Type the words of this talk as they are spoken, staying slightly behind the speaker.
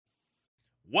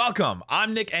Welcome,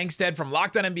 I'm Nick Angstead from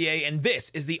Locked On NBA, and this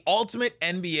is the Ultimate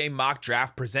NBA Mock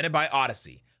Draft presented by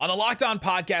Odyssey. On the Locked On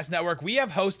Podcast Network, we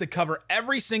have hosts that cover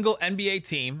every single NBA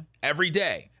team every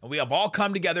day, and we have all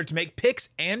come together to make picks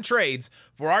and trades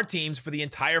for our teams for the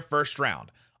entire first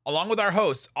round. Along with our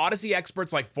hosts, Odyssey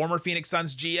experts like former Phoenix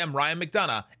Suns GM Ryan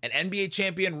McDonough and NBA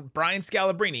champion Brian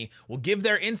Scalabrine will give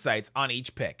their insights on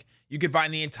each pick. You can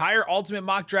find the entire Ultimate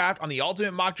Mock Draft on the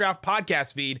Ultimate Mock Draft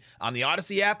podcast feed on the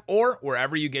Odyssey app or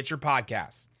wherever you get your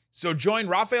podcasts. So join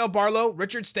Rafael Barlow,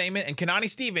 Richard Stayman, and Kanani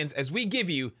Stevens as we give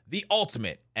you the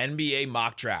Ultimate NBA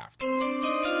Mock Draft.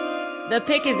 The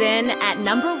pick is in at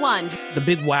number 1. The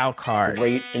big wild card.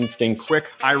 Great instincts. Quick,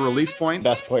 high release point.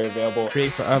 Best player available.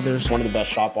 Create for others. One of the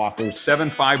best shot blockers.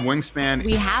 7'5" wingspan.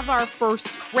 We have our first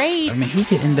trade. I mean, he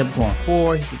could end up going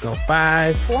 4. He could go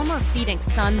 5. Former Phoenix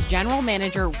Suns general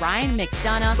manager Ryan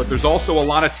McDonough. But there's also a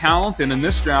lot of talent, and in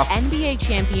this draft, NBA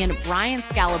champion Brian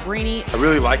Scalabrine. I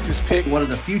really like this pick. One of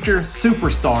the future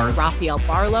superstars. Rafael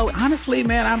Barlow. Honestly,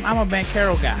 man, I'm a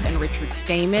Banchero guy. And Richard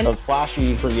Stayman. A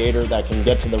flashy creator that can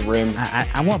get to the rim.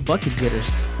 I want bucket getters.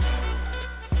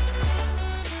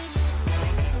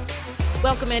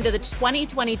 Welcome into the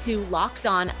 2022 Locked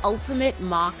On Ultimate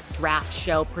Mock Draft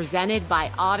Show presented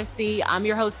by Odyssey. I'm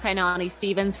your host, Kanani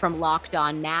Stevens from Locked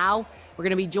On Now. We're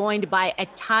going to be joined by a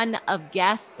ton of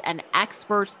guests and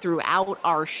experts throughout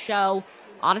our show.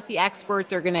 Odyssey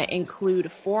experts are going to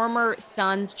include former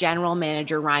Suns general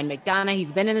manager Ryan McDonough.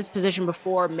 He's been in this position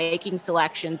before making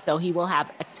selections, so he will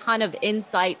have a ton of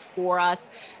insight for us,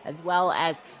 as well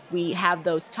as we have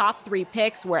those top 3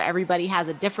 picks where everybody has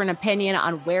a different opinion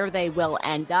on where they will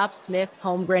end up, Smith,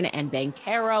 Holmgren, and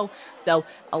Banchero. So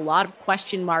a lot of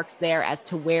question marks there as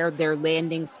to where their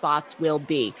landing spots will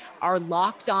be. Our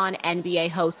Locked On NBA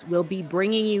hosts will be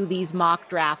bringing you these mock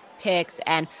draft picks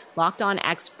and Locked On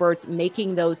experts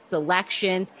making those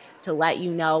selections to let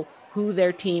you know who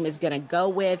their team is going to go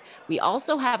with. We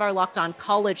also have our Locked On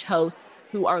college hosts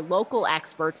who are local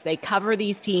experts. They cover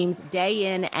these teams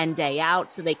day in and day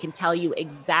out, so they can tell you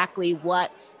exactly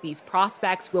what these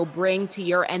prospects will bring to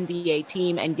your NBA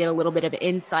team and get a little bit of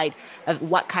insight of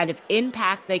what kind of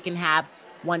impact they can have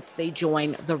once they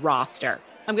join the roster.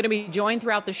 I'm going to be joined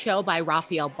throughout the show by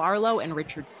Rafael Barlow and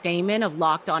Richard Stayman of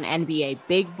Locked On NBA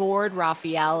Big Board.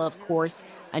 Rafael, of course,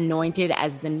 anointed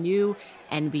as the new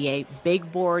NBA Big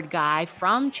Board guy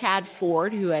from Chad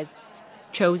Ford, who has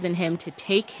chosen him to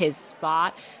take his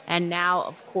spot. And now,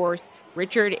 of course,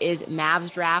 Richard is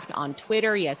Mavs Draft on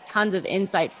Twitter. He has tons of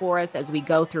insight for us as we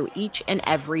go through each and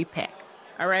every pick.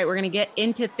 All right, we're going to get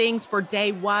into things for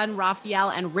day 1. Rafael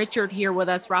and Richard here with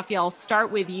us. Rafael, I'll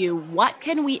start with you. What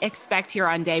can we expect here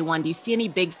on day 1? Do you see any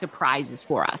big surprises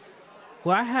for us?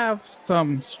 Well, I have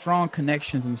some strong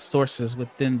connections and sources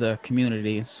within the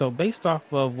community. So based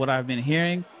off of what I've been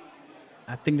hearing,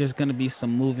 I think there's going to be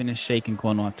some moving and shaking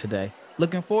going on today.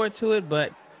 Looking forward to it,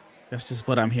 but that's just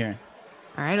what I'm hearing.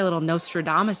 All right, a little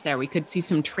Nostradamus there. We could see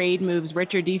some trade moves.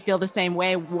 Richard, do you feel the same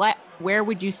way? Where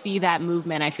would you see that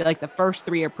movement? I feel like the first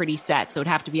 3 are pretty set, so it'd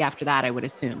have to be after that, I would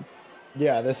assume.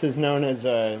 Yeah, this is known as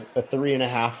a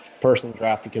 3.5 person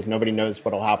draft because nobody knows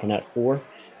what will happen at 4.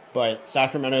 But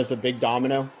Sacramento is a big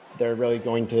domino. They're really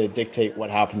going to dictate what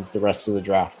happens the rest of the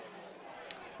draft.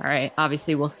 All right.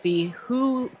 Obviously, we'll see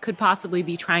who could possibly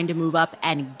be trying to move up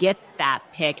and get that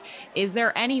pick. Is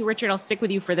there any, Richard, I'll stick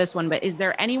with you for this one, but is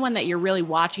there anyone that you're really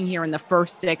watching here in the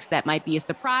first 6 that might be a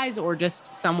surprise, or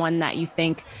just someone that you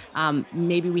think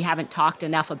maybe we haven't talked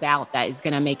enough about that is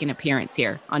going to make an appearance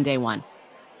here on day 1?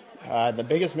 The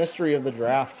biggest mystery of the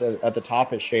draft at the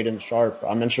top is Shaedon Sharpe.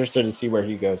 I'm interested to see where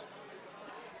he goes.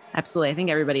 Absolutely. I think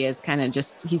everybody is kind of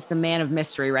he's the man of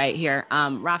mystery right here.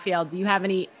 Rafael, do you have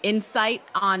any insight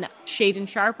on Shaedon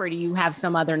Sharpe, or do you have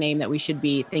some other name that we should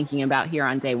be thinking about here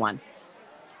on day 1?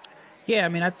 Yeah, I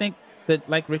mean, I think that,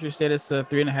 like Richard said, it's a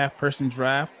 3.5 person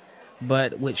draft,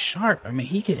 but with Sharpe, I mean,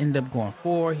 he could end up going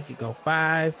 4, he could go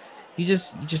 5. You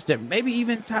just maybe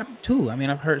even top 2. I mean,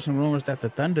 I've heard some rumors that the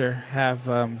Thunder have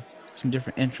some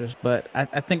different interests, but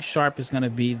I think Sharpe is going to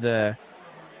be the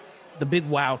big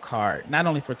wild card, not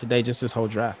only for today, just this whole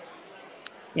draft.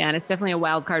 Yeah, and it's definitely a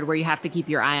wild card where you have to keep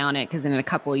your eye on it, because in a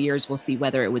couple of years, we'll see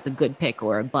whether it was a good pick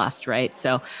or a bust, right?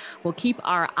 So we'll keep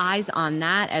our eyes on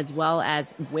that, as well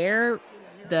as where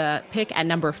the pick at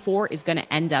number 4 is going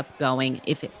to end up going,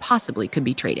 if it possibly could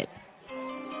be traded.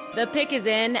 The pick is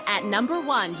in at number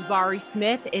 1. Jabari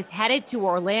Smith is headed to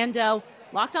Orlando.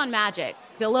 Locked On Magic's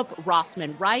Philip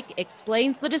Rossman-Reich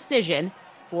explains the decision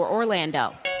for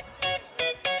Orlando.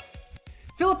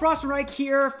 Philip Rossman-Reich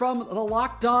here from the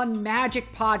Locked On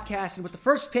Magic podcast, and with the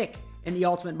first pick in the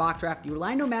Ultimate Mock Draft, the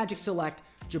Orlando Magic select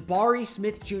Jabari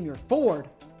Smith Jr., forward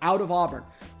out of Auburn.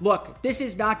 Look, this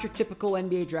is not your typical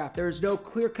NBA draft. There is no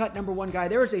clear-cut number one guy.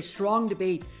 There is a strong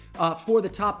debate for the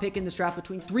top pick in this draft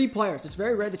between three players. It's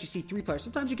very rare that you see three players.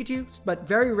 Sometimes you get two, but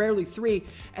very rarely three.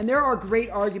 And there are great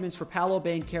arguments for Paolo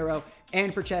Banchero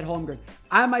and for Chet Holmgren.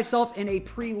 I myself, in a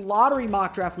pre-lottery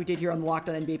mock draft we did here on the Locked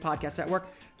On NBA Podcast Network,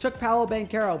 took Paolo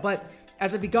Banchero. But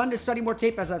as I've begun to study more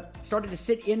tape, as I've started to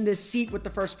sit in this seat with the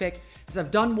first pick, as I've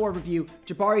done more review,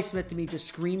 Jabari Smith to me just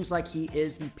screams like he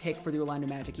is the pick for the Orlando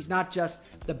Magic. He's not just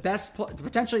the best,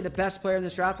 potentially the best player in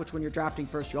this draft, which when you're drafting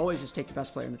first, you always just take the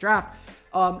best player in the draft.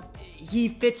 He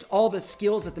fits all the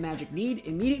skills that the Magic need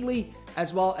immediately,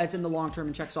 as well as in the long term,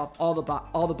 and checks off all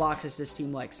the boxes this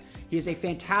team likes. He is a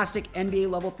fantastic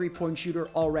NBA level 3-point shooter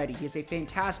already. He is a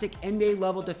fantastic NBA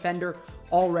level defender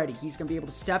already. He's going to be able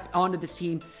to step onto this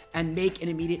team and make an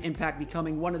immediate impact,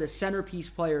 becoming one of the centerpiece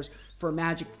players for a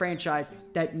Magic franchise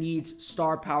that needs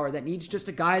star power, that needs just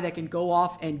a guy that can go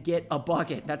off and get a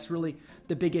bucket. That's really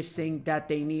the biggest thing that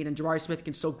they need. And Jabari Smith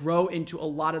can still grow into a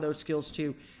lot of those skills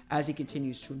too as he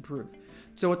continues to improve.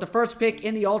 So with the first pick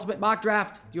in the Ultimate Mock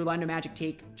Draft, the Orlando Magic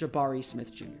take Jabari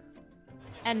Smith Jr.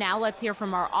 And now let's hear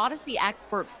from our Odyssey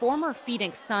expert, former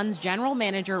Phoenix Suns general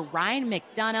manager Ryan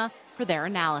McDonough, for their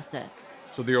analysis.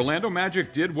 So the Orlando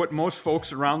Magic did what most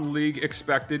folks around the league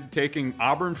expected, taking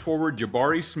Auburn forward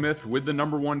Jabari Smith with the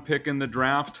number one pick in the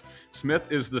draft.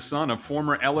 Smith is the son of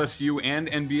former LSU and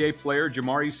NBA player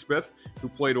Jamari Smith, who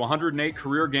played 108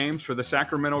 career games for the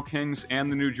Sacramento Kings and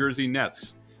the New Jersey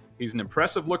Nets. He's an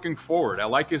impressive-looking forward. I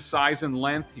like his size and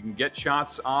length. He can get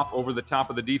shots off over the top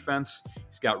of the defense.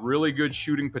 He's got really good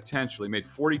shooting potential. He made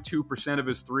 42% of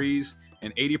his threes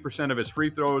and 80% of his free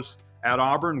throws at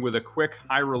Auburn with a quick,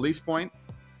 high release point.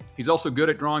 He's also good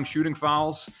at drawing shooting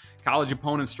fouls. College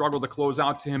opponents struggle to close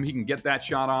out to him. He can get that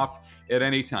shot off at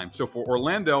any time. So for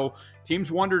Orlando,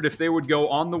 teams wondered if they would go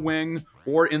on the wing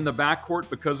or in the backcourt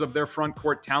because of their front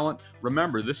court talent.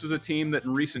 Remember, this is a team that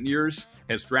in recent years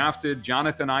has drafted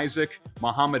Jonathan Isaac,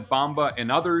 Mohamed Bamba,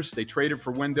 and others. They traded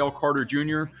for Wendell Carter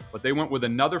Jr., but they went with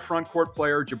another front court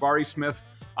player, Jabari Smith,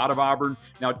 out of Auburn.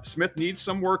 Now, Smith needs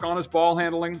some work on his ball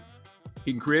handling.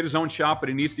 He can create his own shot, but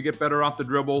he needs to get better off the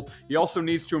dribble. He also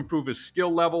needs to improve his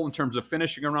skill level in terms of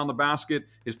finishing around the basket.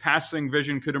 His passing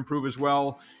vision could improve as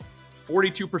well.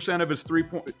 42% of his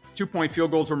two-point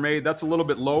field goals were made. That's a little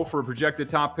bit low for a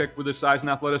projected top pick with his size and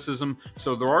athleticism.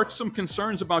 So there are some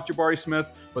concerns about Jabari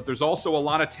Smith, but there's also a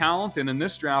lot of talent. And in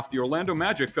this draft, the Orlando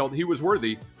Magic felt he was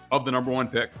worthy of the number one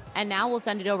pick. And now we'll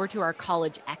send it over to our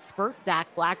college expert,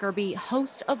 Zach Blackerby,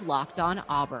 host of Locked On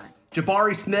Auburn.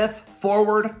 Jabari Smith,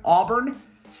 forward, Auburn.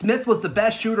 Smith was the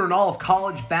best shooter in all of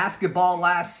college basketball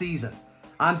last season.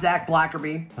 I'm Zach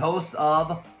Blackerby, host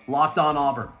of Locked On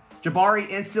Auburn. Jabari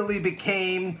instantly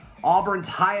became Auburn's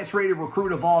highest-rated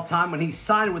recruit of all time when he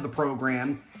signed with the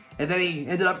program, and then he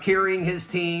ended up carrying his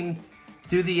team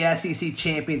to the SEC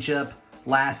championship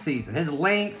last season. His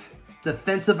length,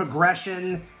 defensive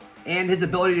aggression, and his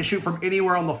ability to shoot from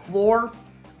anywhere on the floor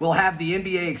will have the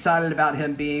NBA excited about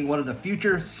him being one of the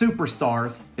future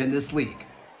superstars in this league.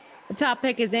 The top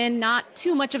pick is in. Not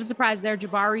too much of a surprise there.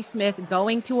 Jabari Smith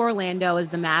going to Orlando as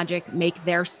the Magic make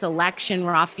their selection.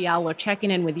 Raphael, we're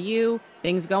checking in with you.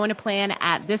 Things going to plan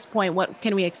at this point. What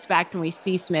can we expect when we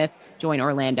see Smith join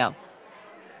Orlando?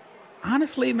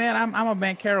 Honestly, man, I'm a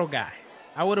Banchero guy.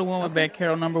 I would have went with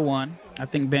Banchero number one. I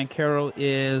think Banchero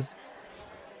is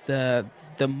the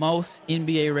most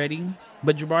NBA ready,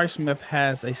 but Jabari Smith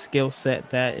has a skill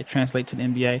set that it translates to the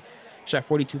NBA. Shot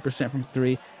 42% from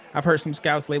three. I've heard some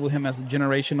scouts label him as a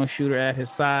generational shooter at his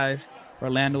size.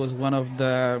 Orlando is one of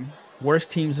the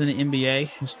worst teams in the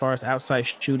NBA as far as outside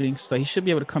shooting, so he should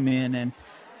be able to come in and,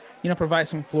 provide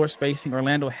some floor spacing.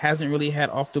 Orlando hasn't really had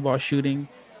off-the-ball shooting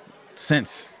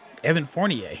since Evan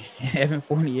Fournier. Evan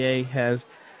Fournier has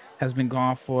been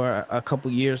gone for a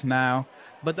couple years now.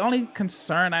 But the only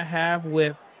concern I have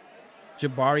with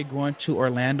Jabari going to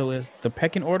Orlando is the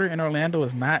pecking order in Orlando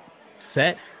is not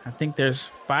set. I think there's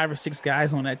 5 or 6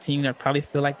 guys on that team that probably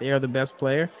feel like they are the best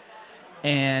player.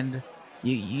 And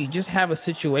you just have a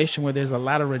situation where there's a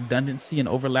lot of redundancy and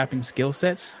overlapping skill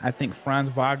sets. I think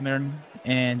Franz Wagner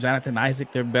and Jonathan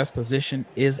Isaac, their best position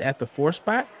is at the 4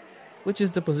 spot, which is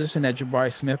the position that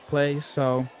Jabari Smith plays.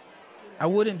 So I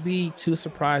wouldn't be too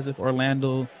surprised if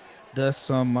Orlando does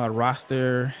some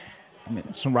roster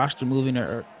moving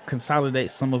or consolidate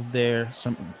some of their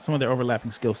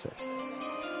overlapping skill sets.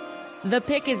 The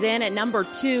pick is in at number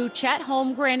 2. Chet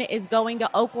Holmgren is going to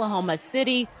Oklahoma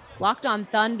City. Locked On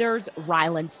Thunder's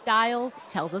Rylan Stiles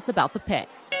tells us about the pick.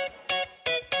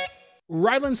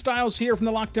 Rylan Stiles here from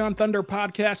the Locked On Thunder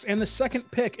podcast, and the second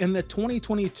pick in the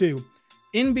 2022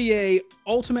 NBA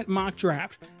Ultimate Mock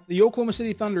Draft. The Oklahoma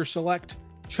City Thunder select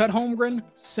Chet Holmgren,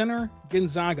 center,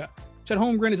 Gonzaga. Chet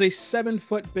Holmgren is a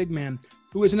 7-foot big man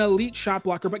who is an elite shot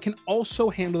blocker but can also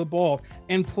handle the ball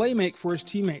and play make for his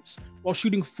teammates while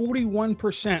shooting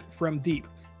 41% from deep.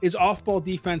 His off-ball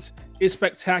defense is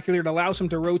spectacular. It allows him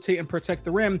to rotate and protect the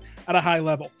rim at a high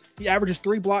level. He averages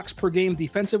 3 blocks per game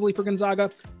defensively for Gonzaga,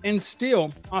 and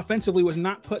still, offensively, was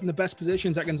not put in the best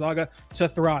positions at Gonzaga to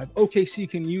thrive. OKC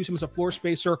can use him as a floor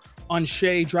spacer on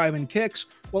Shea drive-in kicks,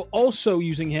 while also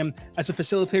using him as a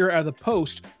facilitator out of the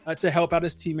post to help out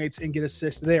his teammates and get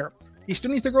assists there. He still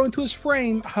needs to grow into his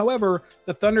frame. However,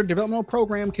 the Thunder developmental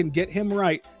program can get him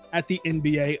right at the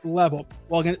NBA level.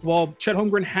 While Chet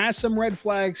Holmgren has some red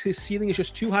flags, his ceiling is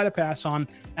just too high to pass on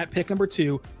at pick number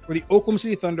 2 for the Oklahoma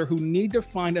City Thunder, who need to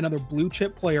find another blue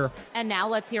chip player. And now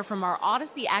let's hear from our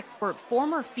Odyssey expert,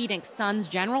 former Phoenix Suns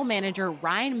general manager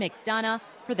Ryan McDonough,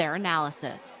 for their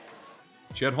analysis.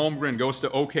 Chet Holmgren goes to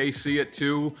OKC at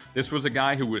 2. This was a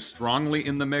guy who was strongly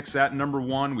in the mix at number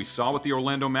 1. We saw what the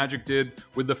Orlando Magic did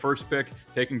with the first pick,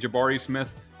 taking Jabari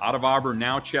Smith out of Auburn.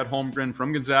 Now Chet Holmgren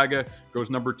from Gonzaga goes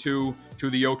number 2 to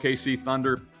the OKC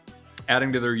Thunder,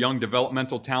 adding to their young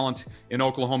developmental talent in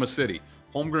Oklahoma City.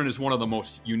 Holmgren is one of the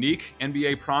most unique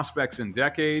NBA prospects in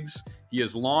decades. He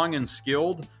is long and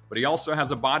skilled, but he also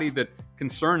has a body that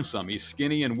concerns some. He's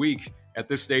skinny and weak at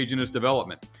this stage in his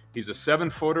development. He's a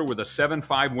 7-footer with a 7'5"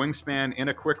 wingspan and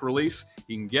a quick release.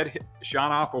 He can get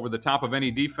shot off over the top of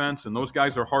any defense, and those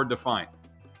guys are hard to find.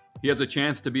 He has a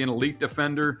chance to be an elite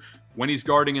defender when he's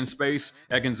guarding in space.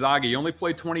 At Gonzaga, he only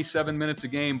played 27 minutes a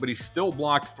game, but he still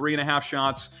blocked 3.5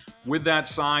 shots. With that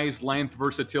size, length,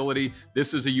 versatility,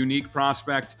 this is a unique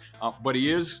prospect, but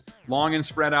he is long and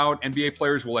spread out. NBA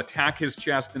players will attack his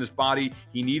chest and his body.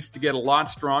 He needs to get a lot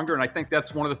stronger, and I think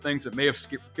that's one of the things that may have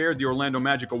scared the Orlando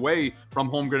Magic away from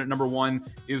Holmgren at number 1,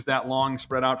 is that long,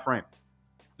 spread out frame.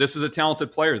 This is a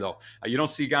talented player, though. You don't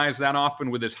see guys that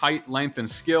often with his height, length, and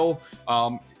skill.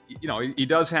 He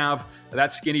does have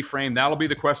that skinny frame. That'll be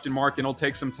the question mark, and it'll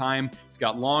take some time. He's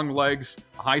got long legs,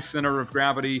 a high center of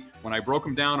gravity. When I broke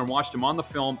him down and watched him on the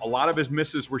film, a lot of his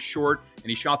misses were short, and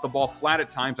he shot the ball flat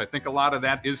at times. I think a lot of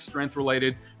that is strength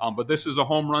related, but this is a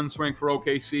home run swing for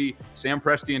OKC. Sam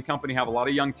Presti and company have a lot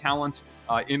of young talent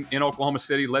in Oklahoma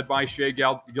City, led by Shai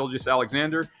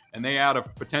Gilgeous-Alexander, and they add a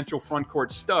potential front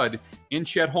court stud in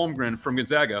Chet Holmgren from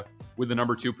Gonzaga with the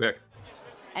number 2 pick.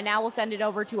 And now we'll send it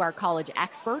over to our college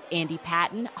expert, Andy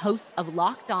Patton, host of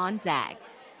Locked On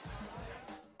Zags.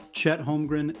 Chet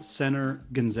Holmgren, center,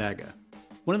 Gonzaga.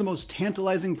 One of the most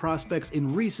tantalizing prospects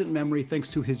in recent memory thanks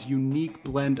to his unique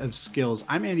blend of skills.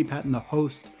 I'm Andy Patton, the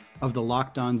host of the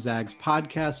Locked On Zags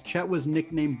podcast. Chet was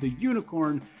nicknamed the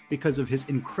Unicorn because of his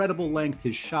incredible length,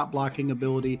 his shot blocking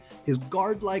ability, his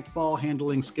guard-like ball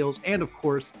handling skills, and of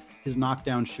course, his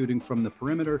knockdown shooting from the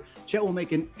perimeter. Chet will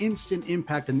make an instant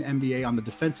impact in the NBA on the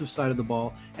defensive side of the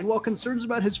ball. And while concerns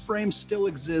about his frame still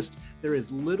exist, there is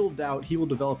little doubt he will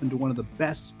develop into one of the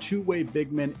best two-way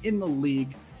big men in the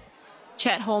league.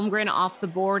 Chet Holmgren off the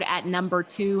board at number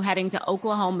 2, heading to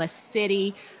Oklahoma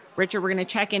City. Richard, we're going to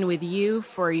check in with you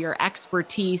for your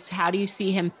expertise. How do you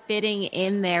see him fitting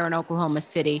in there in Oklahoma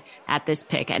City at this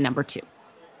pick at number 2?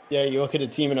 Yeah, you look at a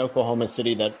team in Oklahoma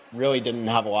City that really didn't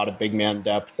have a lot of big man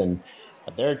depth, and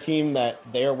they're a team that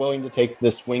they are willing to take the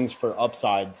swings for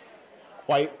upsides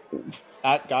quite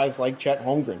at guys like Chet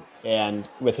Holmgren. And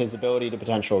with his ability to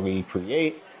potentially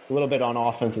create a little bit on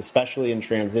offense, especially in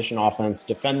transition offense,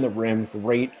 defend the rim,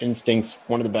 great instincts,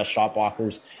 one of the best shot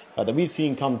blockers that we've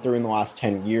seen come through in the last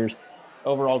 10 years.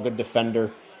 Overall good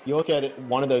defender. You look at it,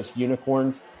 one of those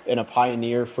unicorns and a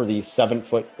pioneer for these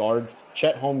 7-foot guards.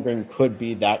 Chet Holmgren could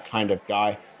be that kind of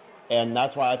guy. And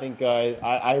that's why I think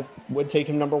I would take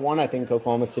him number 1. I think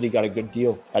Oklahoma City got a good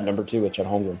deal at number 2 with Chet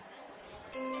Holmgren.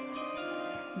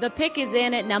 The pick is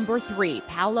in at number 3.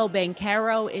 Paolo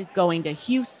Banchero is going to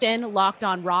Houston. Locked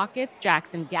On Rockets,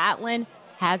 Jackson Gatlin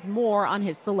has more on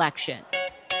his selection.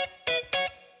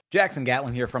 Jackson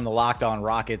Gatlin here from the Locked On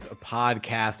Rockets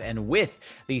podcast, and with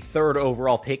the 3rd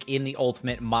overall pick in the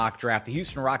Ultimate Mock Draft, the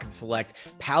Houston Rockets select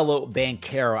Paolo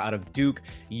Banchero out of Duke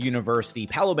University.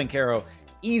 Paolo Banchero,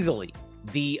 easily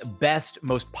the best,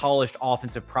 most polished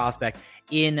offensive prospect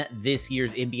in this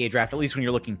year's NBA draft, at least when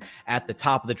you're looking at the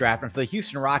top of the draft. And for the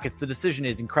Houston Rockets, the decision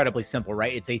is incredibly simple,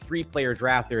 right? It's a 3-player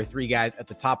draft. There are 3 guys at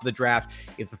the top of the draft.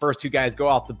 If the first 2 guys go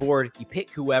off the board, you pick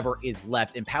whoever is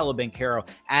left. And Paolo Banchero,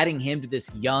 adding him to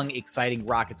this young, exciting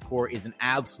Rockets core is an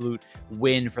absolute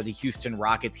win for the Houston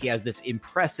Rockets. He has this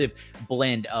impressive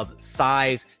blend of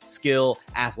size, skill,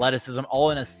 athleticism,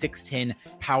 all in a 6'10"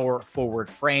 power forward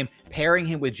frame. Pairing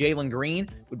him with Jalen Green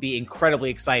would be incredibly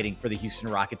exciting for the Houston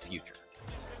Rockets' future.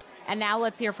 And now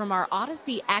let's hear from our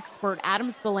Odyssey expert,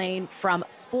 Adam Spillane from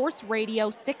Sports Radio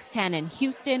 610 in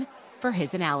Houston for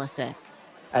his analysis.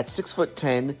 At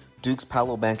 6'10", Duke's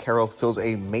Paolo Banchero fills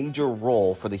a major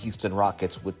role for the Houston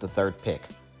Rockets with the third pick,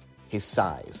 his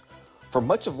size. For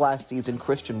much of last season,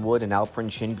 Christian Wood and Alperen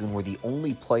Sengun were the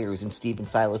only players in Stephen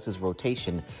Silas's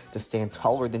rotation to stand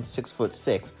taller than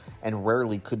 6'6", and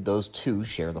rarely could those two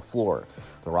share the floor.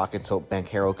 The Rockets hope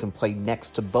Banchero can play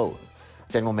next to both.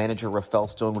 General Manager Rafael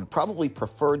Stone would probably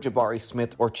prefer Jabari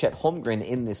Smith or Chet Holmgren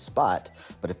in this spot,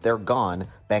 but if they're gone,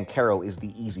 Banchero is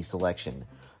the easy selection.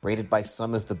 Rated by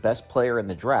some as the best player in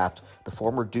the draft, the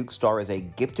former Duke star is a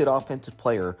gifted offensive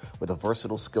player with a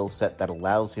versatile skill set that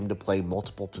allows him to play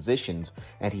multiple positions,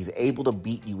 and he's able to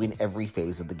beat you in every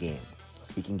phase of the game.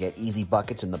 He can get easy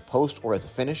buckets in the post or as a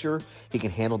finisher, he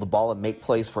can handle the ball and make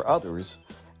plays for others,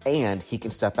 and he can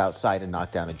step outside and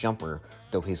knock down a jumper,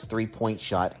 though his three-point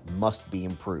shot must be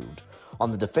improved.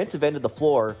 On the defensive end of the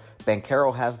floor,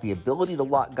 Banchero has the ability to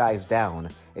lock guys down.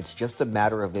 It's just a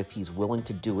matter of if he's willing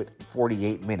to do it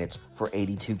 48 minutes for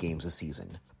 82 games a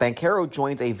season. Banchero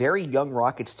joins a very young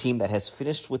Rockets team that has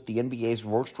finished with the NBA's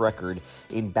worst record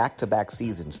in back-to-back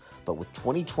seasons, but with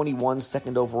 2021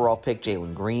 second overall pick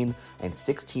Jalen Green and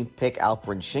 16th pick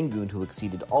Alperen Sengun, who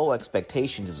exceeded all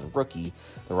expectations as a rookie,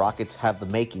 the Rockets have the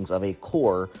makings of a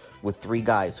core with three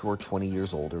guys who are 20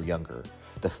 years old or younger.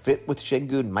 The fit with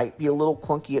Sengun might be a little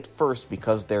clunky at first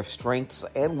because their strengths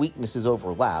and weaknesses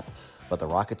overlap, but the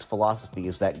Rockets' philosophy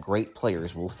is that great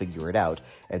players will figure it out,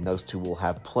 and those two will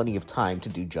have plenty of time to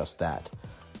do just that.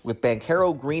 With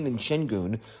Banchero, Green, and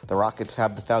Sengun, the Rockets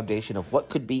have the foundation of what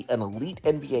could be an elite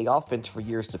NBA offense for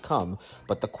years to come,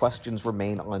 but the questions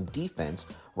remain on defense,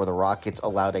 where the Rockets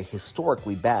allowed a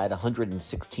historically bad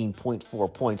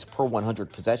 116.4 points per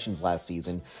 100 possessions last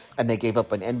season, and they gave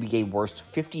up an NBA worst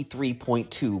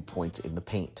 53.2 points in the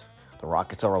paint. The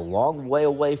Rockets are a long way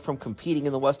away from competing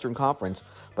in the Western Conference,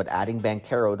 but adding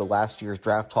Banchero to last year's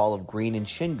draft haul of Green and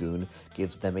Sengun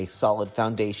gives them a solid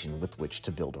foundation with which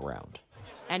to build around.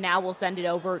 And now we'll send it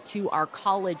over to our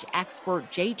college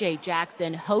expert, JJ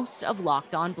Jackson, host of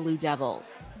Locked On Blue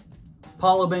Devils.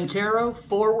 Paolo Banchero,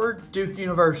 forward, Duke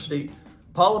University.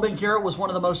 Paolo Banchero was one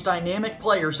of the most dynamic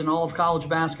players in all of college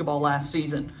basketball last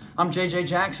season. I'm JJ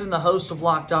Jackson, the host of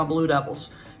Locked On Blue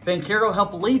Devils. Banchero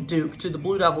helped lead Duke to the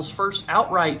Blue Devils' first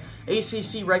outright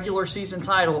ACC regular season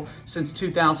title since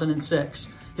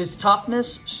 2006. His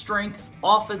toughness, strength,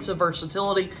 offensive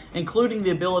versatility, including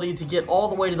the ability to get all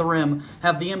the way to the rim,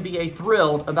 have the NBA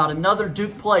thrilled about another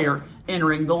Duke player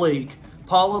entering the league.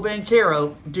 Paolo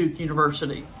Banchero, Duke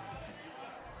University.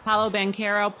 Paolo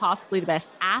Banchero, possibly the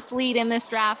best athlete in this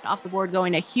draft, off the board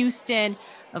going to Houston.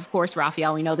 Of course,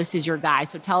 Raphael, we know this is your guy,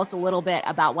 so tell us a little bit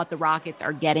about what the Rockets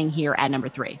are getting here at number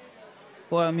 3.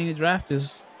 Well, I mean, the draft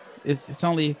is it's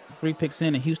only 3 picks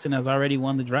in, and Houston has already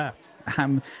won the draft.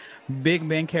 I'm a big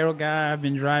Banchero guy. I've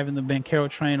been driving the Banchero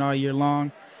train all year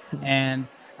long, and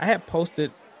I had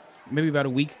posted maybe about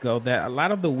a week ago that a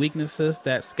lot of the weaknesses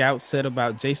that scouts said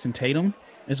about Jason Tatum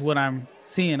is what I'm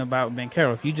seeing about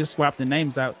Banchero. If you just swap the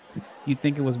names out, you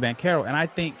think it was Banchero. And I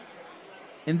think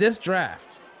in this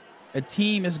draft, a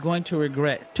team is going to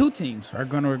regret, 2 teams are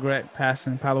going to regret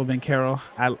passing Paolo Banchero.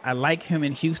 I like him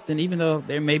in Houston, even though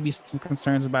there may be some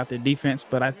concerns about their defense.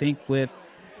 But I think with,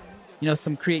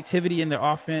 some creativity in their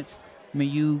offense, I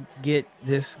mean, you get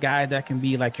this guy that can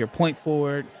be like your point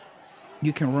forward.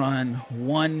 You can run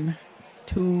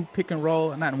 1-2 pick and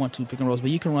roll, not 1-2 pick and rolls,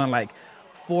 but you can run like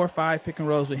 4 or 5 pick and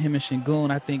rolls with him and Sengun.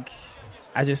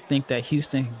 I just think that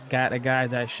Houston got a guy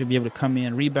that should be able to come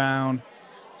in, rebound,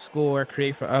 score,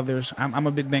 create for others. I'm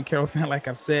a big Banchero fan, like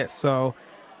I've said, so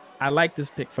I like this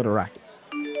pick for the Rockets.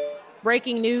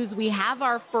 Breaking news, we have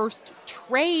our first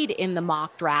trade in the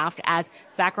mock draft as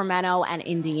Sacramento and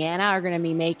Indiana are going to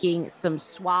be making some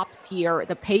swaps here.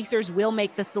 The Pacers will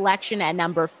make the selection at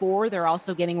number 4. They're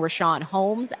also getting Richaun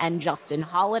Holmes and Justin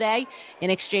Holiday.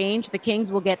 In exchange, the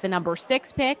Kings will get the number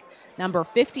 6 pick, number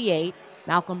 58,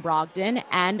 Malcolm Brogdon,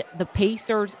 and the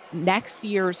Pacers' next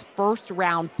year's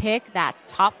first-round pick. That's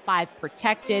top 5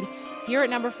 protected. Here at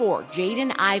number 4,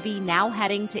 Jaden Ivey now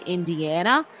heading to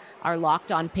Indiana. Our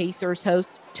Locked On Pacers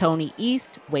host, Tony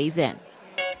East, weighs in.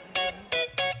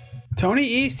 Tony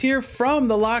East here from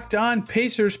the Locked On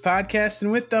Pacers podcast,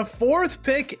 and with the 4th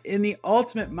pick in the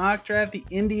ultimate mock draft, the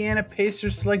Indiana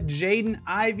Pacers select Jaden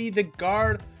Ivey, the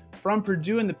guard from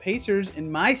Purdue, and the Pacers,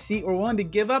 in my seat, were willing to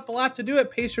give up a lot to do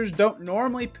it. Pacers don't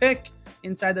normally pick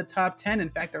inside the top 10. In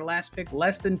fact, their last pick,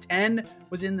 less than 10,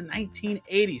 was in the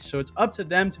 1980s. So it's up to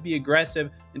them to be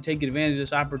aggressive and take advantage of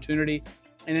this opportunity.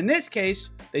 And in this case,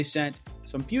 they sent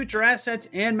some future assets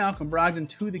and Malcolm Brogdon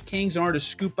to the Kings in order to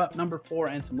scoop up number 4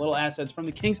 and some little assets from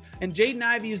the Kings. And Jaden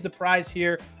Ivey is the prize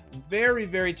here. Very,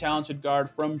 very talented guard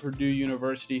from Purdue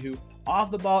University who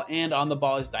off the ball and on the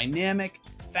ball is dynamic,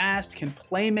 fast, can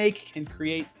play make, can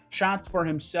create shots for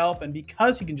himself. And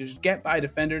because he can just get by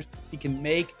defenders, he can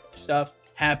make stuff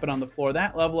happen on the floor.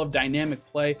 That level of dynamic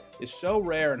play is so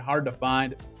rare and hard to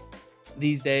find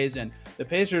these days. And the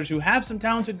Pacers, who have some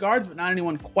talented guards, but not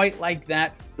anyone quite like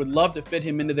that, would love to fit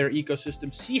him into their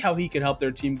ecosystem, see how he could help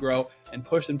their team grow and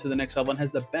push them to the next level, and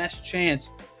has the best chance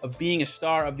of being a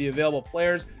star of the available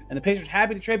players. And the Pacers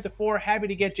happy to trade the 4, happy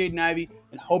to get Jaden Ivey,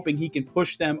 and hoping he can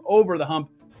push them over the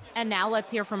hump. And now let's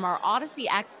hear from our Odyssey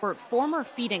expert, former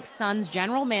Phoenix Suns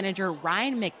general manager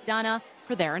Ryan McDonough,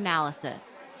 for their analysis.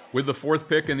 With the 4th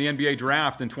pick in the NBA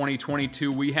draft in 2022,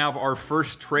 we have our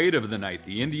first trade of the night.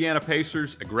 The Indiana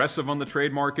Pacers, aggressive on the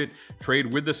trade market,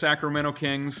 trade with the Sacramento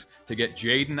Kings to get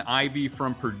Jaden Ivey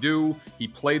from Purdue. He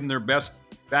played in their best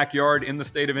backyard in the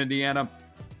state of Indiana.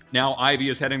 Now Ivey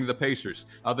is heading to the Pacers.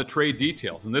 The trade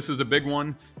details, and this is a big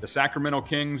one. The Sacramento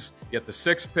Kings get the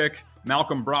 6th pick,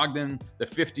 Malcolm Brogdon, the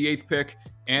 58th pick,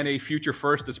 and a future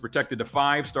first that's protected to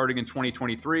 5 starting in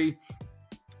 2023.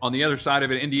 On the other side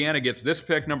of it, Indiana gets this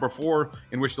pick, number 4,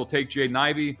 in which they'll take Jaden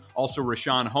Ivey, also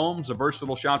Rashawn Holmes, a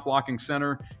versatile shot-blocking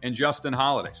center, and Justin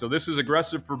Holiday. So this is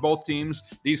aggressive for both teams.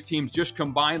 These teams just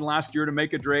combined last year to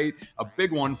make a trade, a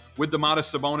big one with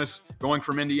Domantas Sabonis going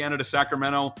from Indiana to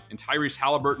Sacramento, and Tyrese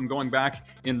Halliburton going back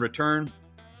in return.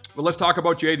 But let's talk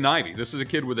about Jaden Ivey. This is a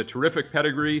kid with a terrific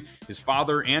pedigree. His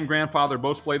father and grandfather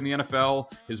both played in the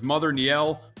NFL. His mother,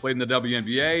 Niele, played in the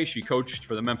WNBA. She coached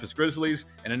for the Memphis Grizzlies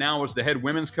and now is the head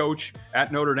women's coach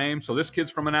at Notre Dame. So this kid's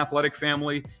from an athletic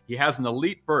family. He has an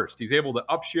elite burst. He's able to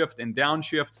upshift and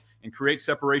downshift and create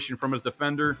separation from his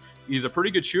defender. He's a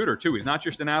pretty good shooter, too. He's not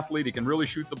just an athlete. He can really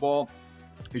shoot the ball.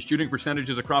 His shooting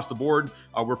percentages across the board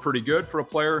were pretty good for a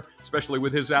player, especially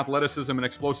with his athleticism and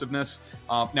explosiveness.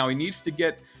 Now, he needs to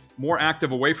get more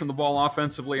active away from the ball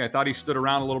offensively. I thought he stood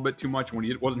around a little bit too much when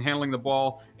he wasn't handling the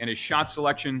ball, and his shot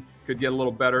selection could get a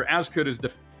little better, as could his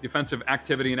defensive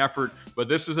activity and effort. But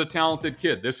this is a talented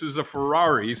kid. This is a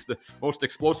Ferrari. He's the most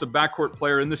explosive backcourt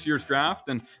player in this year's draft,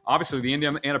 and obviously the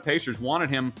Indiana Pacers wanted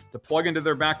him to plug into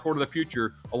their backcourt of the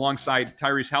future alongside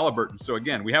Tyrese Halliburton. So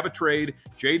again, we have a trade.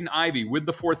 Jaden Ivey with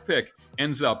the 4th pick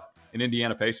ends up in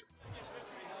Indiana Pacers.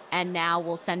 And now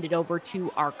we'll send it over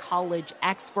to our college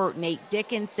expert, Nate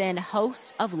Dickinson,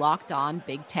 host of Locked On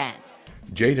Big Ten.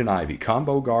 Jaden Ivey,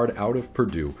 combo guard out of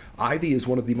Purdue. Ivey is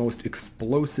one of the most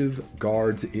explosive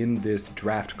guards in this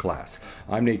draft class.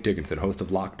 I'm Nate Dickinson, host of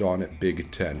Locked On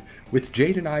Big Ten. With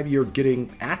Jaden Ivey, you're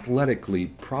getting athletically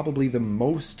probably the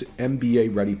most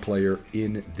NBA-ready player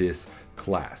in this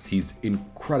class. He's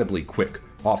incredibly quick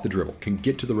off the dribble, can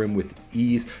get to the rim with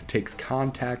ease, takes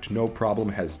contact no problem,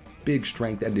 has big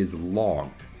strength, and is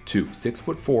long too.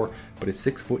 6'4", but a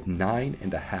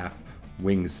 6'9.5"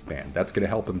 wingspan. That's going to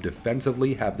help him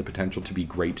defensively, have the potential to be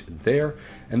great there.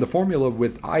 And the formula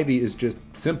with Ivey is just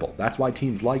simple. That's why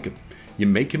teams like him. You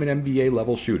make him an NBA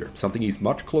level shooter, something he's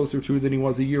much closer to than he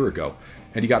was a year ago,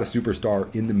 and you got a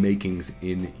superstar in the makings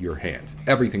in your hands.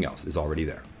 Everything else is already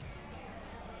there.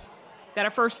 Got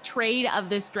our first trade of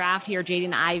this draft here.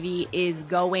 Jaden Ivey is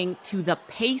going to the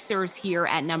Pacers here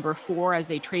at number 4 as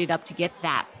they traded up to get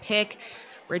that pick.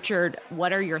 Richard,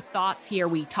 what are your thoughts here?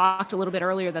 We talked a little bit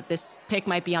earlier that this pick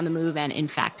might be on the move, and in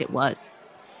fact it was.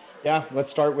 Yeah,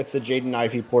 let's start with the Jaden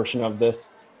Ivey portion of this.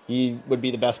 He would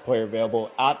be the best player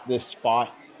available at this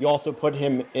spot. You also put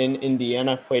him in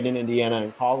Indiana, played in Indiana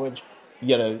in college. You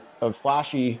get a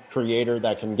flashy creator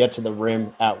that can get to the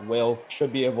rim at will,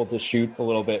 should be able to shoot a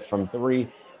little bit from 3.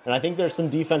 And I think there's some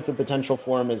defensive potential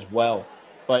for him as well.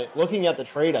 But looking at the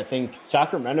trade, I think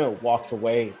Sacramento walks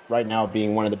away right now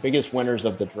being one of the biggest winners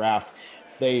of the draft.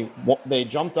 They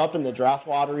jumped up in the draft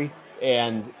lottery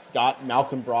and got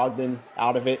Malcolm Brogdon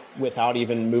out of it without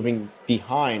even moving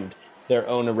behind their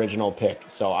own original pick.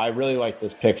 So I really like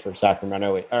this pick for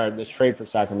Sacramento, or this trade for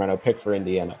Sacramento, pick for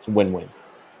Indiana. It's a win-win.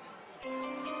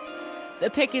 The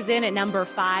pick is in at number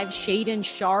 5, Shaedon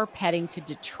Sharpe heading to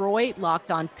Detroit. Locked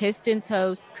On Pistons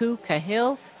host Ku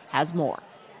Khahil has more.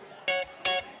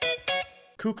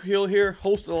 Ku Khahil here,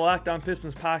 host of the Locked On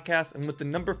Pistons podcast, and with the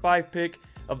number 5 pick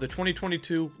of the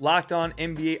 2022 Locked On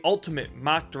NBA Ultimate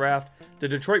Mock Draft, the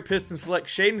Detroit Pistons select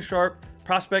Shaedon Sharpe,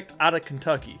 prospect out of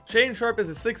Kentucky. Shaedon Sharpe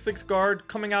is a 6'6" guard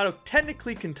coming out of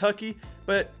technically Kentucky,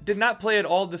 but did not play at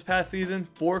all this past season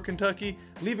for Kentucky,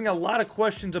 leaving a lot of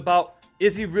questions about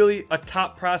Is he really a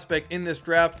top prospect in this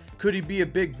draft? Could he be a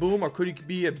big boom or could he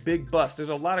be a big bust? There's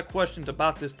a lot of questions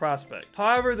about this prospect.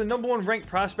 However, the number 1 ranked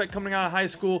prospect coming out of high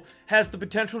school has the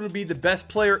potential to be the best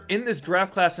player in this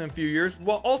draft class in a few years,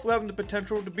 while also having the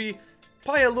potential to be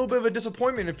probably a little bit of a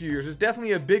disappointment in a few years. It's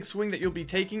definitely a big swing that you'll be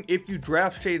taking if you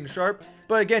draft Shaedon Sharpe.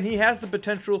 But again, he has the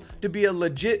potential to be a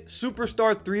legit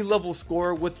superstar 3-level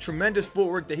scorer with tremendous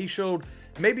footwork that he showed,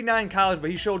 maybe not in college, but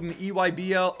he showed in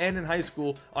EYBL and in high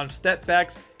school on step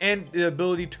backs and the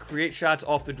ability to create shots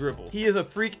off the dribble. He is a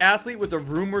freak athlete with a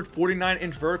rumored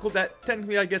 49-inch vertical that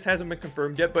technically I guess hasn't been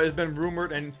confirmed yet, but has been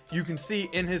rumored, and you can see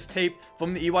in his tape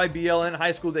from the EYBL and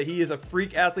high school that he is a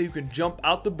freak athlete who can jump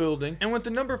out the building. And with the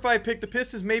number 5 pick, the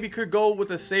Pistons maybe could go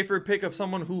with a safer pick of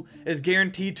someone who is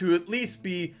guaranteed to at least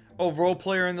be a role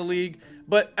player in the league.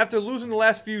 But after losing the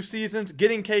last few seasons,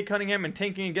 getting Cade Cunningham and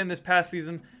tanking again this past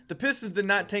season, the Pistons did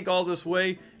not tank all this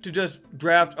way to just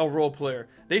draft a role player.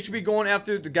 They should be going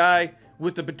after the guy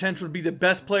with the potential to be the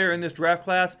best player in this draft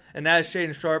class, and that is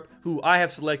Shaedon Sharpe, who I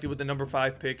have selected with the number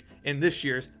 5 pick in this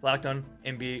year's Locked On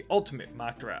NBA Ultimate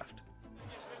Mock Draft.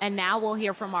 And now we'll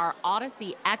hear from our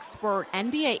Odyssey expert,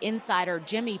 NBA insider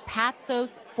Jimmy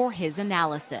Patsos, for his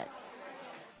analysis.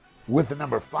 With the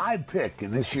number 5 pick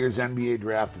in this year's NBA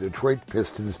draft, the Detroit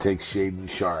Pistons take Shaedon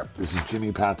Sharpe. This is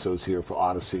Jimmy Patsos here for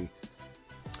Odyssey.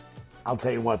 I'll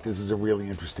tell you what, this is a really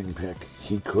interesting pick.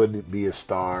 He could be a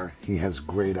star. He has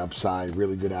great upside,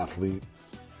 really good athlete.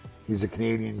 He's a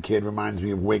Canadian kid, reminds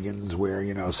me of Wiggins, where,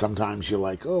 you know, sometimes you're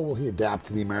like, oh, will he adapt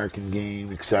to the American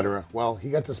game, etc. Well, he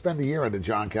got to spend a year under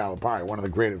John Calipari, one of the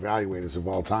great evaluators of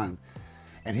all time.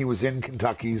 And he was in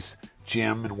Kentucky's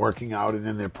gym and working out and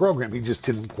in their program. He just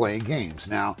didn't play games.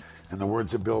 Now, in the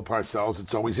words of Bill Parcells,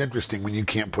 it's always interesting when you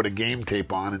can't put a game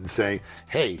tape on and say,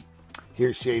 hey,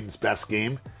 here's Shaedon's best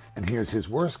game and here's his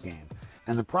worst game.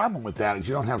 And the problem with that is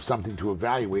you don't have something to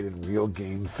evaluate in real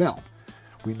game film.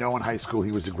 We know in high school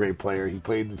he was a great player. He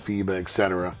played in FIBA,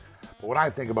 etc. But what I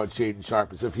think about Shaedon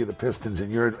Sharpe is if you're the Pistons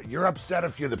and you're upset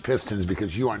if you're the Pistons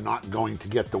because you are not going to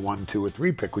get the 1, 2, or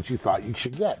 3 pick, which you thought you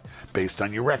should get based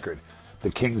on your record. The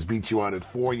Kings beat you out at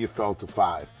 4, you fell to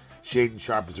 5. Shaedon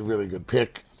Sharpe is a really good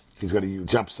pick. He's got a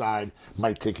huge upside.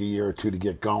 Might take a year or 2 to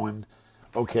get going.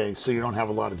 Okay, so you don't have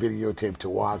a lot of videotape to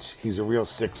watch. He's a real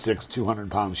 6'6",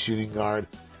 200-pound shooting guard.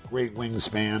 Great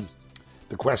wingspan.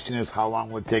 The question is, how long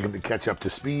will it take him to catch up to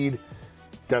speed?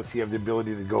 Does he have the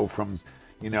ability to go from,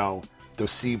 you know, the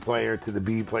C player to the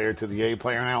B player to the A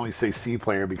player? And I only say C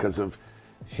player because of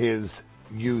his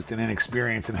youth and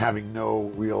inexperience and having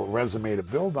no real resume to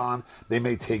build on. They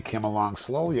may take him along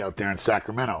slowly out there in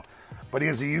Sacramento. But he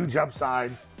has a huge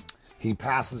upside. He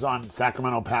passes on,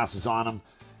 Sacramento passes on him.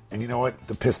 And you know what?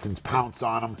 The Pistons pounce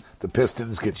on him. The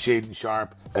Pistons get Shaedon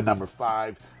Sharpe at number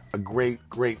 5. A great,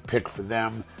 great pick for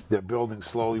them. They're building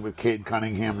slowly with Cade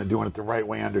Cunningham. They're doing it the right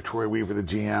way under Troy Weaver, the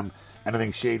GM. And I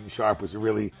think Shaedon Sharpe was a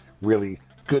really, really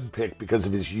good pick because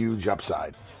of his huge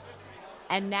upside.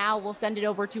 And now we'll send it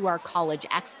over to our college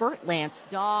expert, Lance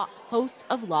Daw, host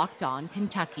of Locked On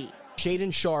Kentucky.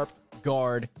 Shaedon Sharpe,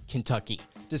 guard, Kentucky.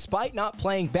 Despite not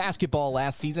playing basketball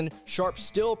last season, Sharpe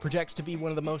still projects to be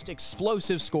one of the most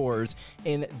explosive scorers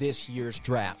in this year's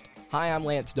draft. Hi, I'm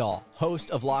Lance Dahl,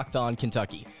 host of Locked On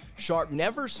Kentucky. Sharpe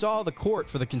never saw the court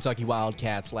for the Kentucky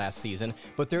Wildcats last season,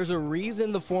 but there's a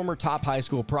reason the former top high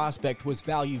school prospect was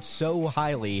valued so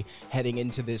highly heading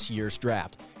into this year's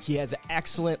draft. He has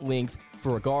excellent length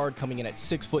for a guard, coming in at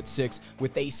 6'6"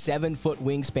 with a 7-foot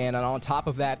wingspan, and on top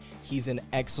of that, he's an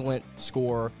excellent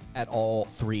scorer at all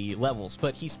 3 levels.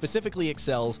 But he specifically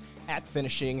excels at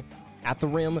finishing at the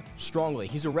rim strongly.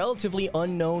 He's a relatively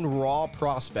unknown raw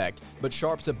prospect, but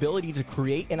Sharpe's ability to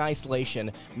create in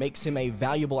isolation makes him a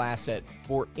valuable asset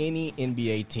for any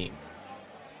NBA team.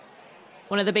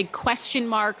 One of the big question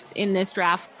marks in this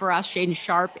draft for us, Shaedon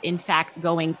Sharpe, in fact,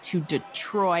 going to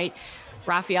Detroit.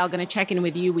 Raphael, going to check in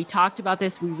with you. We talked about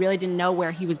this. We really didn't know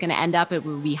where he was going to end up. It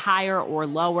would be higher or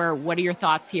lower. What are your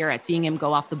thoughts here at seeing him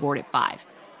go off the board at 5?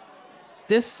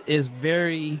 This is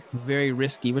very, very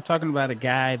risky. We're talking about a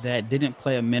guy that didn't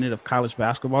play a minute of college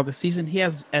basketball this season. He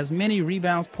has as many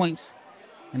rebounds, points,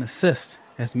 and assists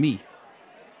as me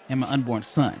and my unborn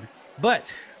son.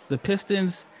 But the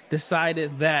Pistons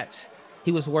decided that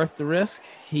he was worth the risk.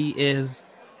 He is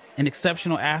an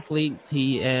exceptional athlete.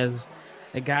 He is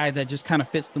a guy that just kind of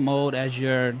fits the mold as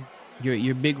your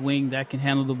big wing that can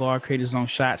handle the ball, create his own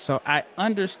shot. So I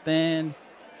understand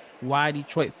why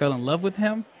Detroit fell in love with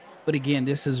him. But again,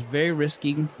 this is very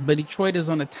risky. But Detroit is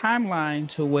on a timeline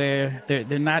to where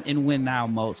they're not in win now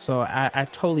mode. So I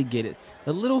totally get it.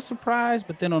 A little surprised,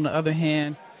 but then on the other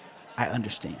hand, I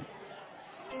understand.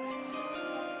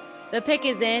 The pick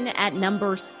is in at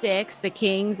number 6. The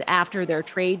Kings, after their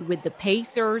trade with the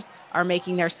Pacers, are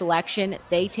making their selection.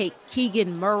 They take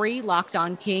Keegan Murray. Locked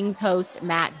On Kings host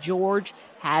Matt George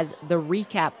has the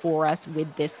recap for us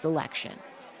with this selection.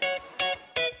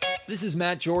 This is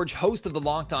Matt George, host of the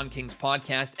Locked On Kings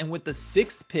podcast, and with the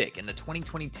 6th pick in the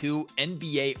 2022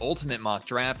 NBA Ultimate Mock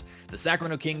Draft, the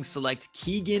Sacramento Kings select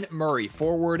Keegan Murray,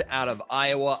 forward out of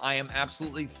Iowa. I am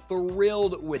absolutely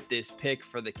thrilled with this pick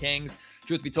for the Kings.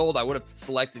 Truth be told, I would have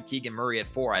selected Keegan Murray at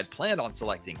 4. I had planned on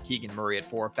selecting Keegan Murray at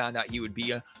 4, found out he would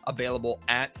be available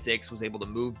at 6, was able to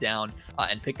move down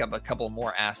and pick up a couple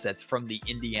more assets from the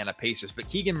Indiana Pacers. But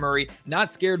Keegan Murray,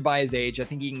 not scared by his age. I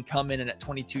think he can come in and at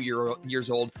 22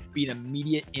 years old, be an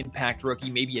immediate impact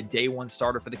rookie, maybe a day one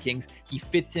starter for the Kings. He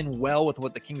fits in well with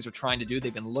what the Kings are trying to do.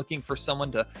 They've been looking for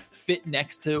someone to fit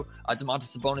next to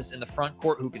Domantas Sabonis in the front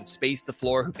court who can space the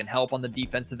floor, who can help on the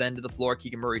defensive end of the floor.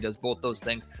 Keegan Murray does both those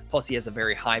things. Plus, he has a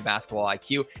very high basketball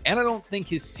IQ, and I don't think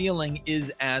his ceiling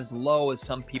is as low as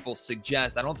some people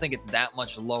suggest. I don't think it's that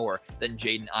much lower than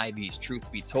Jaden Ivey's, truth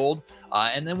be told.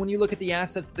 And then when you look at the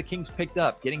assets that the Kings picked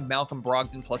up, getting Malcolm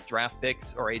Brogdon plus draft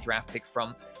picks, or a draft pick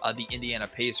from the Indiana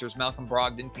Pacers, Malcolm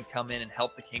Brogdon can come in and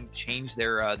help the Kings change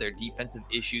their defensive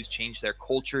issues, change their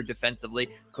culture defensively.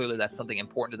 Clearly, that's something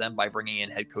important to them by bringing in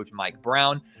head coach Mike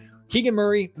Brown. Keegan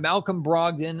Murray, Malcolm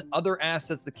Brogdon, other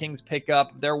assets the Kings pick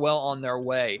up, they're well on their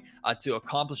way to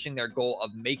accomplishing their goal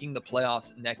of making the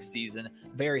playoffs next season.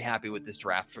 Very happy with this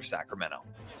draft for Sacramento.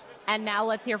 And now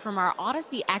let's hear from our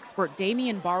Odyssey expert,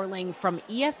 Damian Barling from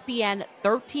ESPN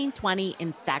 1320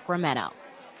 in Sacramento.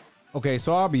 Okay,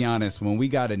 so I'll be honest, when we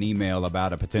got an email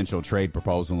about a potential trade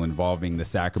proposal involving the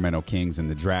Sacramento Kings in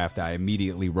the draft, I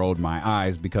immediately rolled my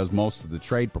eyes because most of the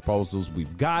trade proposals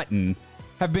we've gotten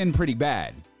have been pretty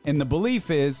bad. And the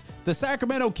belief is the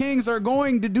Sacramento Kings are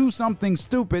going to do something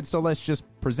stupid, so let's just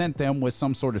present them with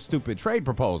some sort of stupid trade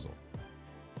proposal.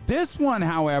 This one,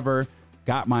 however,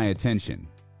 got my attention.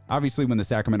 Obviously, when the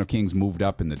Sacramento Kings moved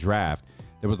up in the draft,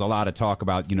 there was a lot of talk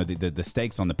about, the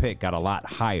stakes on the pick got a lot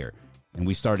higher. And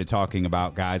we started talking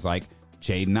about guys like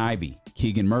Jaden Ivey,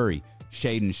 Keegan Murray,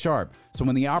 Shaedon Sharpe. So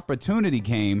when the opportunity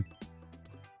came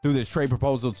through this trade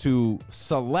proposal to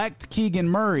select Keegan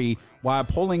Murray while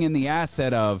pulling in the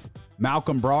asset of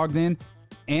Malcolm Brogdon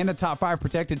and a top 5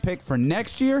 protected pick for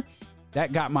next year,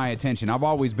 that got my attention. I've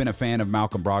always been a fan of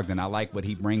Malcolm Brogdon. I like what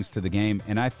he brings to the game.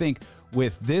 And I think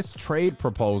with this trade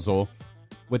proposal,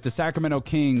 with the Sacramento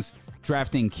Kings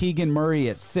drafting Keegan Murray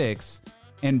at 6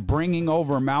 and bringing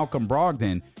over Malcolm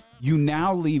Brogdon, you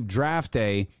now leave draft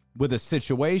day with a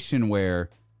situation where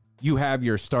you have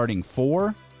your starting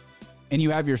 4 and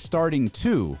you have your starting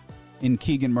 2 in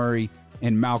Keegan Murray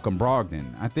and Malcolm Brogdon.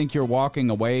 I think you're walking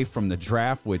away from the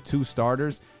draft with 2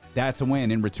 starters. That's a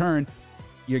win. In return,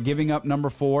 you're giving up number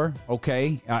 4.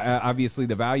 Okay. Obviously,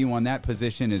 the value on that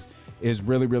position is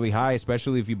really, really high,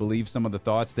 especially if you believe some of the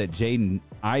thoughts that Jaden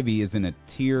Ivey is in a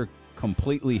tier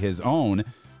completely his own,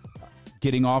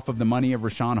 getting off of the money of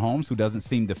Richaun Holmes, who doesn't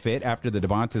seem to fit after the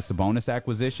Domantas Sabonis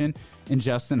acquisition, and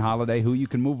Justin Holiday, who you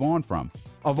can move on from.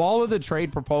 Of all of the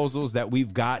trade proposals that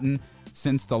we've gotten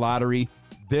since the lottery,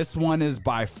 this one is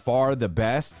by far the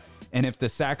best. And if the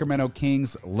Sacramento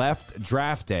Kings left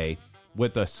draft day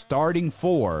with a starting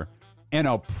 4 and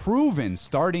a proven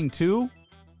starting 2,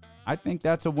 I think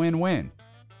that's a win-win.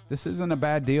 This isn't a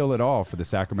bad deal at all for the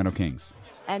Sacramento Kings.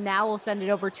 And now we'll send it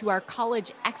over to our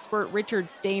college expert, Richard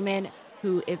Stayman,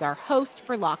 who is our host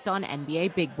for Locked On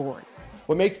NBA Big Board.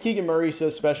 What makes Keegan Murray so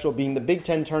special, being the Big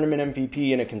Ten Tournament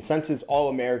MVP and a consensus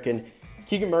All-American,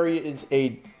 Keegan Murray is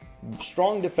a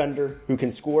strong defender who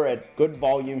can score at good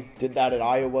volume, did that at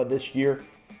Iowa this year,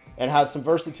 and has some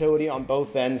versatility on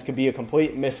both ends, could be a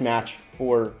complete mismatch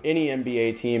for any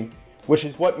NBA team, which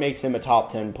is what makes him a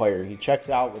top 10 player. He checks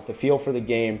out with the feel for the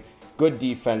game, good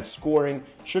defense, scoring,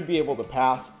 should be able to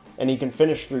pass, and he can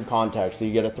finish through contact. So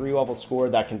you get a 3-level scorer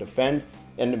that can defend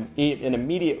and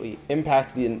immediately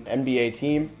impact the NBA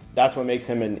team. That's what makes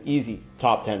him an easy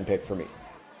top 10 pick for me.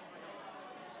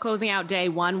 Closing out day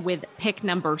 1 with pick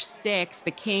number 6,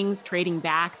 the Kings trading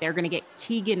back. They're going to get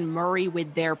Keegan Murray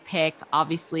with their pick.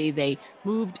 Obviously, they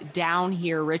moved down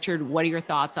here. Richard, what are your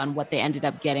thoughts on what they ended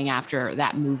up getting after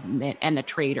that movement and the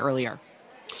trade earlier?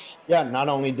 Yeah, not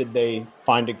only did they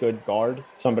find a good guard,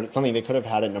 something they could have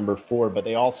had at number 4, but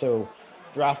they also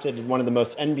drafted one of the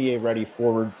most NBA-ready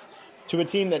forwards to a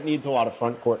team that needs a lot of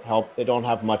front court help. They don't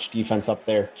have much defense up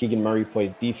there. Keegan Murray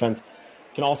plays defense,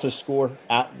 can also score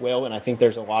at will, and I think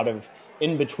there's a lot of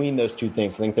in between those two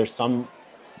things. I think there's some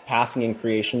passing and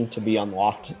creation to be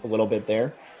unlocked a little bit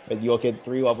there. But you look at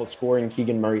 3-level scoring,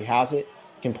 Keegan Murray has it,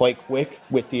 can play quick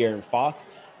with De'Aaron Fox,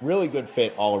 really good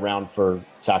fit all around for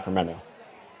Sacramento.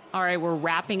 All right, we're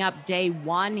wrapping up day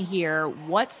one here.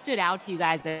 What stood out to you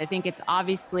guys? I think it's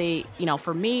obviously,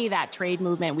 for me, that trade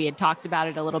movement, we had talked about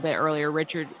it a little bit earlier.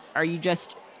 Richard,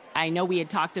 I know we had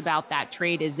talked about that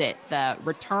trade. Is it the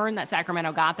return that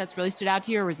Sacramento got that's really stood out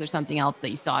to you, or was there something else that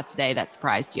you saw today that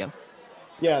surprised you?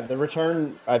 Yeah, the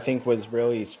return, I think, was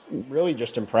really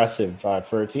just impressive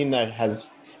for a team that has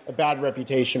a bad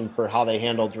reputation for how they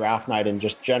handle draft night and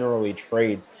just generally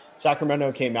trades.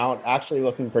 Sacramento came out actually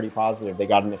looking pretty positive. They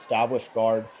got an established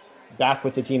guard back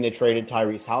with the team they traded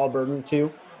Tyrese Halliburton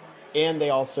to, and they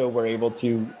also were able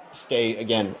to stay,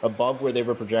 again, above where they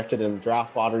were projected in the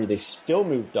draft lottery. They still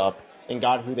moved up and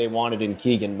got who they wanted in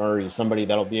Keegan Murray, somebody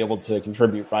that'll be able to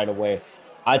contribute right away.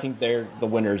 I think they're the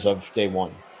winners of day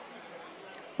one.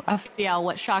 Raphael,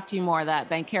 what shocked you more, that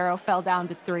Banchero fell down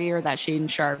to 3 or that Shaedon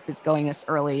Sharpe is going this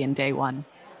early in day one?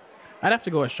 I'd have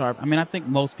to go with Sharpe. I mean, I think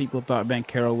most people thought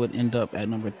Banchero would end up at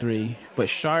number 3, but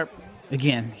Sharpe,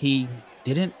 again, he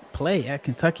didn't play at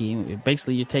Kentucky.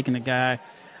 Basically, you're taking a guy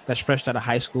that's fresh out of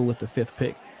high school with the 5th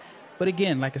pick. But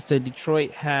again, like I said, Detroit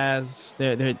has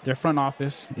their front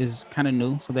office is kind of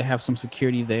new, so they have some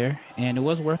security there, and it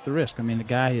was worth the risk. I mean, the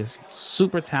guy is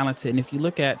super talented, and if you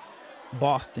look at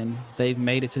Boston, they've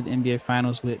made it to the NBA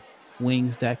Finals with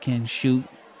wings that can shoot,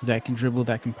 that can dribble,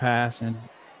 that can pass, and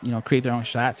create their own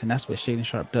shots, and that's what Shaedon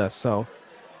Sharpe does. So,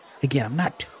 again, I'm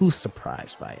not too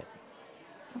surprised by it.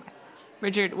 Okay.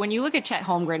 Richard, when you look at Chet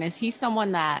Holmgren, is he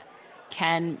someone that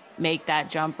can make that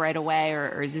jump right away,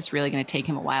 or is this really going to take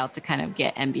him a while to kind of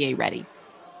get NBA ready?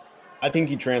 I think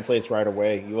he translates right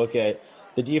away. You look at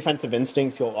the defensive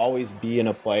instincts, he'll always be in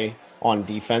a play on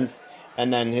defense.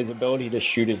 And then his ability to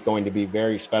shoot is going to be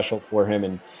very special for him.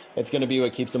 And it's going to be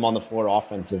what keeps him on the floor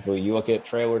offensively. You look at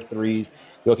trailer threes,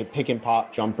 you look at pick and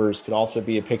pop jumpers, could also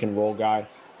be a pick and roll guy.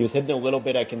 He was hitting a little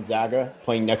bit at Gonzaga,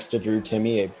 playing next to Drew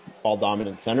Timme, a ball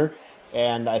dominant center.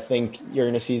 And I think you're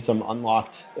going to see some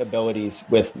unlocked abilities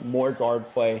with more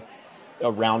guard play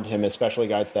around him, especially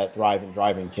guys that thrive in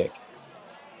drive and kick.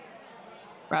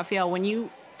 Raphael, when you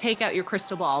take out your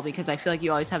crystal ball, because I feel like you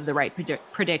always have the right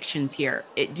predictions here,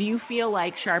 do you feel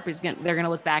like Sharpe they're going to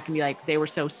look back and be like, they were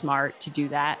so smart to do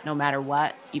that no matter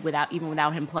what, even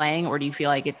without him playing? Or do you feel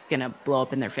like it's going to blow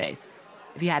up in their face,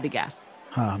 if you had to guess?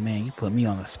 Oh, man, you put me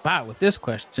on the spot with this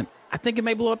question. I think it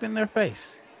may blow up in their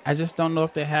face. I just don't know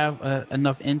if they have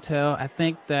enough intel. I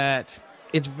think that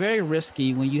it's very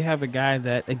risky when you have a guy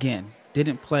that, again,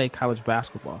 didn't play college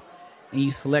basketball and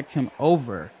you select him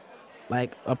over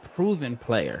like a proven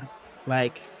player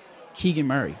like Keegan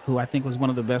Murray, who I think was one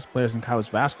of the best players in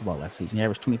college basketball last season. He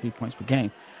averaged 23 points per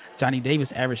game. Johnny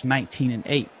Davis averaged 19 and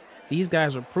 8. These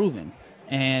guys are proven.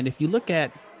 And if you look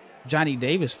at Johnny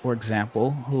Davis, for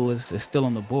example, who is still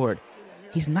on the board,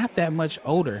 he's not that much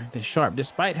older than Sharpe,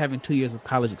 despite having 2 years of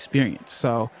college experience.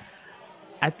 So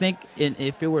I think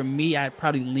if it were me, I'd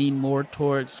probably lean more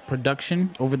towards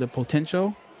production over the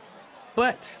potential.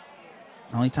 But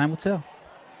only time will tell.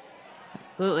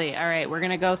 Absolutely. All right, we're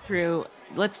going to go through.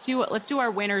 Let's do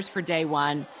our winners for day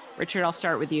one. Richard, I'll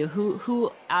start with you.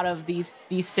 Who out of these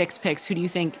 6 picks, who do you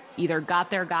think either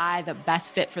got their guy, the best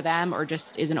fit for them, or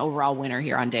just is an overall winner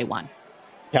here on day one?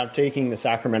 Yeah, I'm taking the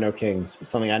Sacramento Kings,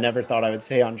 something I never thought I would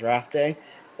say on draft day.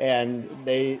 And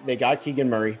they got Keegan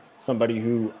Murray, somebody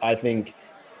who I think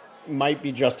might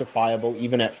be justifiable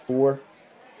even at 4.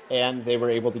 And they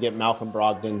were able to get Malcolm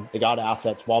Brogdon. They got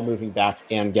assets while moving back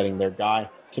and getting their guy.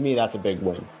 To me, that's a big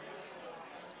win.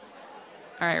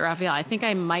 All right, Raphael, I think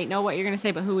I might know what you're going to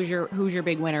say, but who's your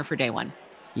big winner for day one?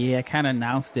 Yeah, I kind of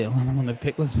announced it when the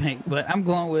pick was made, but I'm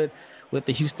going with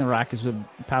the Houston Rockets with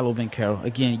Paolo Banchero.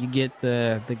 Again, you get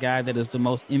the guy that is the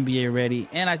most NBA ready,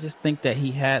 and I just think that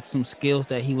he had some skills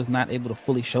that he was not able to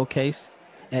fully showcase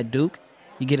at Duke.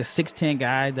 You get a 6'10"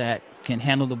 guy that can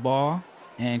handle the ball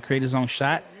and create his own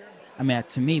shot. I mean,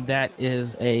 to me, that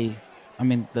is the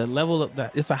level of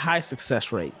that, it's a high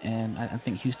success rate, and I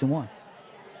think Houston won.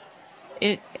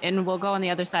 And we'll go on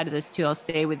the other side of this too. I'll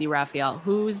stay with you, Raphael.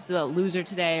 Who's the loser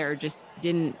today, or just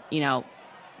didn't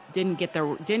get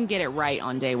it right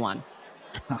on day one?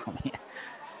 Oh man,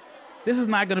 this is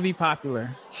not going to be popular,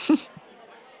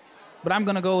 but I'm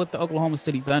going to go with the Oklahoma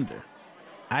City Thunder.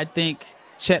 I think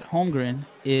Chet Holmgren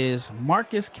is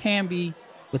Marcus Camby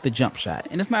with the jump shot,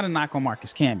 and it's not a knock on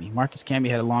Marcus Camby. Marcus Camby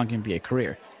had a long NBA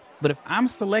career. But if I'm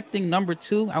selecting number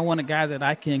 2, I want a guy that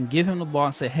I can give him the ball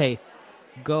and say, hey,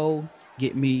 go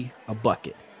get me a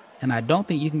bucket. And I don't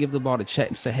think you can give the ball to Chet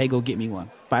and say, hey, go get me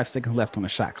one. 5 seconds left on the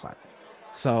shot clock.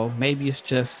 So maybe it's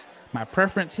just my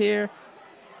preference here.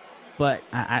 But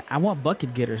I want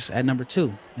bucket getters at number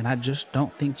 2. And I just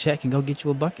don't think Chet can go get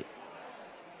you a bucket.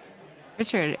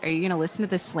 Richard, are you going to listen to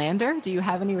this slander? Do you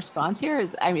have any response here?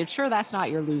 I'm sure that's not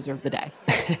your loser of the day.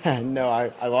 No,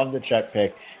 I love the Chet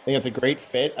pick. I think it's a great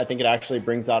fit. I think it actually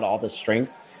brings out all the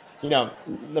strengths. You know,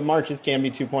 the Marcus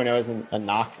Camby 2.0 isn't a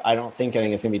knock. I think it's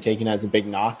going to be taken as a big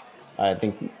knock. I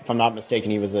think, if I'm not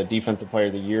mistaken, he was a defensive player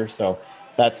of the year. So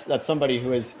that's somebody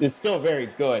who is still very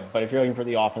good. But if you're looking for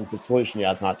the offensive solution,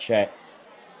 it's not Chet.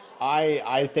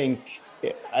 I think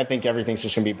everything's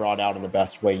just going to be brought out in the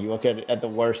best way. You look at the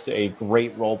worst, a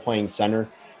great role-playing center,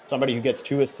 somebody who gets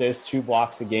 2 assists, 2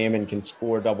 blocks a game, and can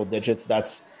score double digits.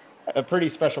 That's a pretty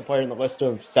special player, in the list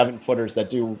of 7-footers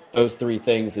that do those 3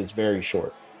 things is very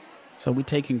short. So we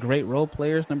taking great role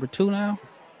players number 2 now?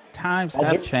 Times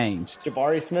have changed.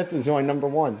 Jabari Smith is going number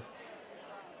 1.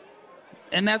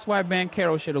 And that's why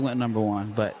Banchero should have went number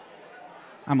 1, but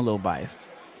I'm a little biased.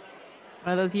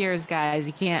 One of those years, guys,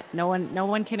 you can't, no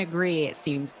one can agree, it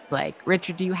seems like.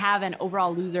 Richard, do you have an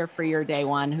overall loser for your day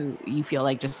one who you feel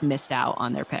like just missed out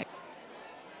on their pick?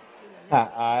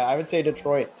 I would say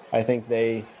Detroit. I think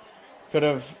they could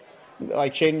have,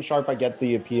 like Shaedon Sharpe, I get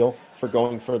the appeal for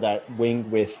going for that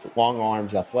wing with long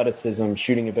arms, athleticism,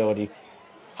 shooting ability.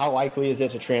 How likely is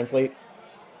it to translate?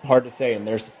 Hard to say. And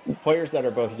there's players that are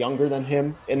both younger than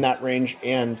him in that range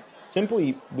and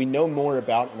simply we know more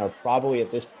about and are probably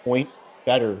at this point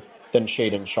better than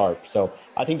Shaedon Sharpe. So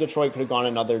I think Detroit could have gone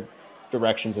in other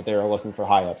directions if they were looking for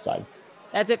high upside.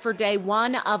 That's it for day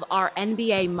one of our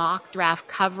NBA mock draft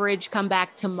coverage. Come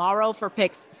back tomorrow for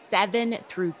picks 7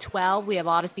 through 12. We have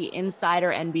Odyssey Insider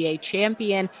NBA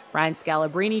champion Brian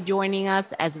Scalabrine joining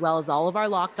us, as well as all of our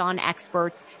Locked On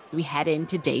experts as we head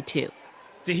into day 2.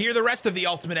 To hear the rest of the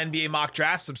Ultimate NBA Mock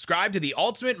Draft, subscribe to the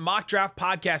Ultimate Mock Draft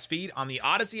podcast feed on the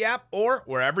Odyssey app or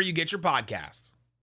wherever you get your podcasts.